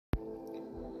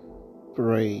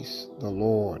Praise the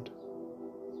Lord.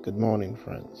 Good morning,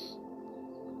 friends.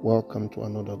 Welcome to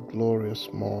another glorious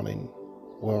morning.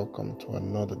 Welcome to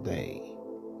another day.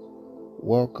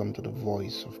 Welcome to the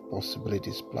Voice of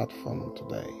Possibilities platform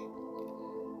today.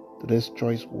 Today's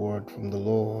choice word from the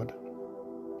Lord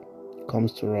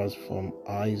comes to us from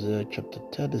Isaiah chapter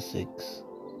 36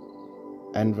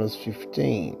 and verse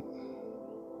 15.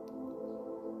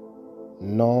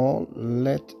 Nor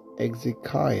let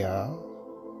Hezekiah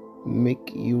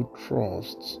make you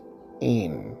trust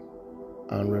in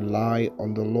and rely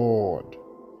on the Lord,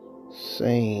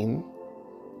 saying,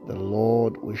 the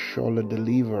Lord will surely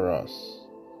deliver us.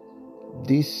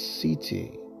 This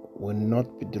city will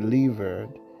not be delivered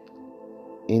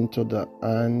into the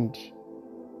hand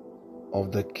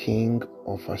of the king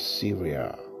of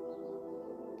Assyria.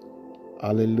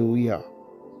 Hallelujah.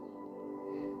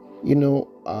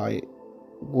 I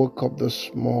woke up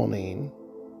this morning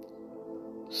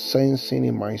sensing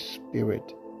in my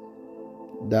spirit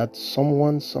that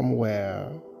someone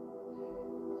somewhere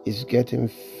is getting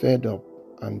fed up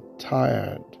and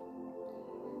tired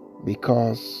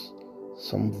because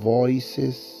some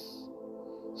voices,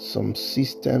 some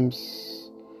systems,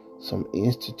 some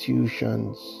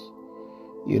institutions,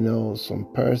 some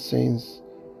persons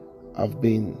have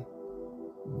been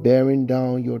bearing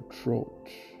down your throat,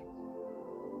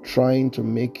 trying to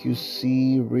make you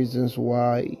see reasons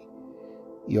why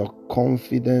your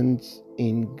confidence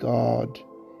in God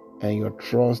and your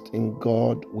trust in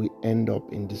God will end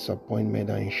up in disappointment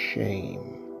and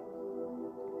shame.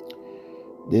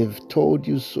 They've told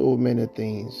you so many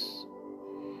things.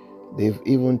 They've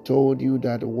even told you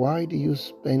that why do you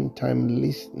spend time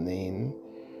listening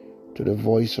to the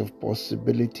Voice of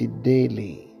Possibility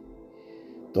daily?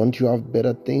 Don't you have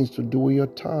better things to do with your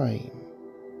time?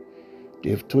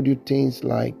 They've told you things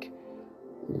like,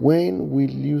 when will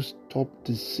you stop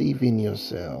deceiving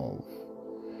yourself?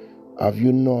 Have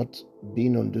you not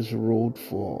been on this road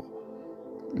for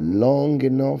long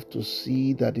enough to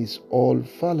see that it's all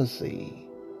fallacy?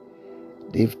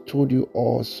 They've told you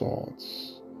all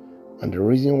sorts. And the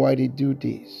reason why they do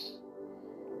this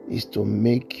is to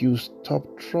make you stop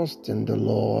trusting the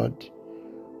Lord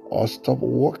or stop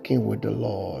walking with the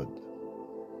Lord.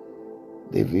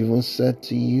 They've even said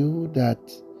to you that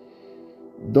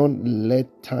don't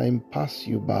let time pass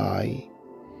you by,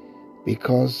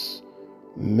 because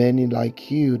many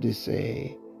like you, they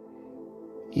say,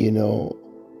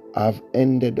 have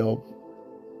ended up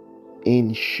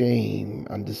in shame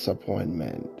and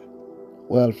disappointment.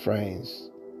 Well,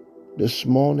 friends, this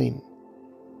morning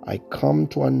I come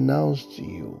to announce to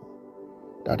you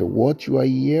that what you are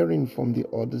hearing from the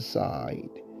other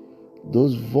side,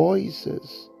 those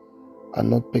voices are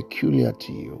not peculiar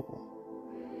to you.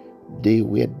 They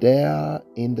were there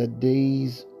in the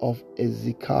days of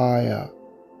Hezekiah.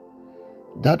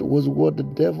 That was what the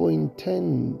devil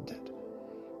intended,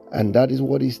 and that is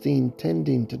what he's still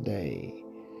intending today,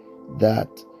 that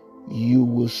you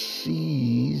will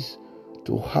cease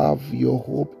to have your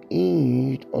hope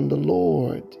hinged on the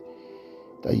Lord,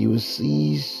 that you will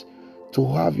cease to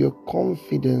have your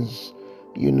confidence,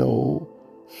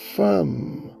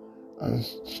 firm and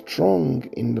strong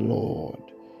in the Lord.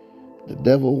 The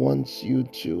devil wants you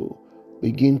to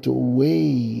begin to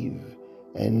wave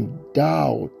and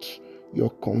doubt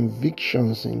your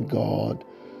convictions in God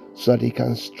so that he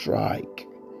can strike.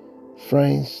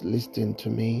 Friends, listen to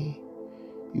me.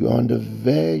 You are on the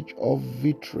verge of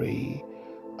victory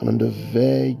and on the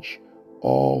verge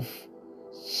of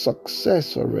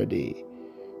success already.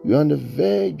 You are on the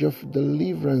verge of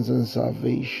deliverance and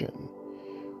salvation.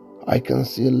 I can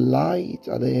see light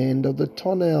at the end of the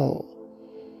tunnel.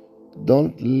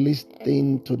 Don't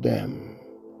listen to them.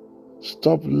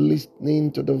 Stop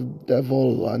listening to the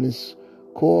devil and his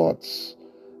courts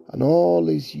and all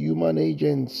his human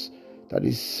agents that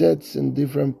he sets in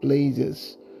different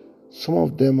places. Some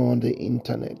of them are on the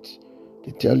internet.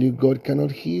 They tell you God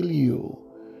cannot heal you.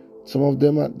 Some of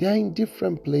them they're in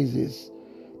different places.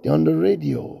 They're on the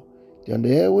radio. They're on the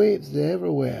airwaves. They're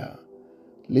everywhere.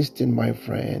 Listen, my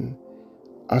friend.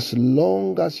 As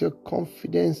long as your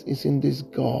confidence is in this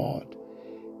God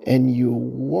and you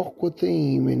walk with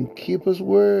him and keep his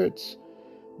words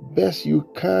best you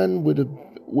can with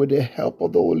the help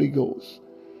of the Holy Ghost,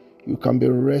 you can be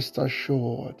rest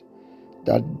assured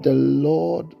that the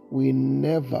Lord will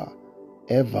never,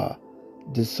 ever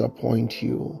disappoint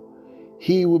you.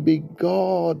 He will be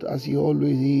God as he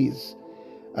always is,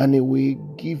 and he will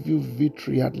give you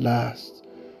victory at last.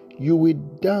 You will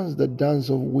dance the dance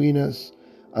of winners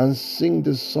and sing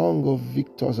the song of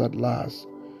victors at last.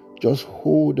 Just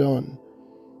hold on.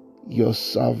 Your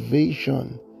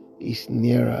salvation is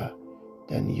nearer.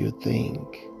 than you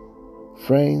think.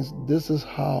 Friends, this is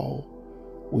how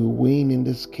we win in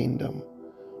this kingdom.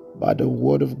 By the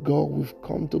word of God we've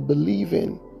come to believe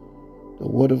in, the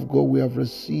word of God we have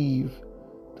received,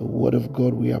 the word of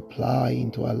God we apply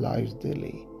into our lives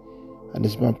daily. And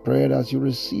it's my prayer that as you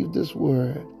receive this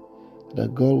word,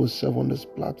 that God will serve on this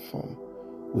platform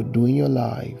with doing your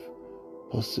life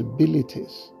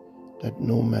possibilities that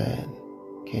no man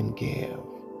can give.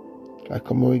 I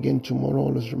come again tomorrow.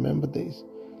 Always remember this,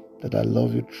 that I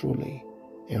love you truly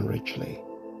and richly.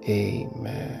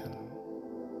 Amen.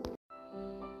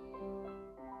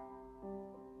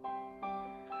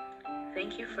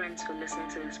 Thank you, friends, for listening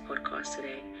to this podcast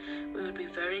today. We would be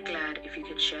very glad if you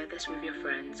could share this with your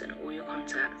friends and all your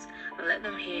contacts and let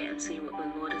them hear and see what the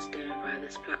Lord is doing via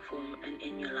this platform and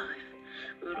in your life.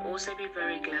 We would also be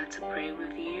very glad to pray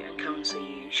with you and counsel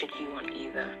you should you want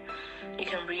either. You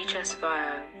can reach us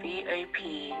via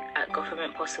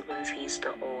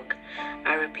vop@governmentpossibilities.org.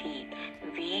 I repeat,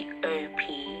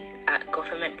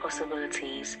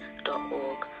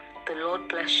 vop@governmentpossibilities.org. The Lord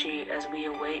bless you as we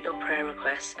await your prayer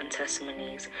requests and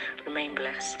testimonies. Remain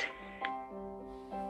blessed.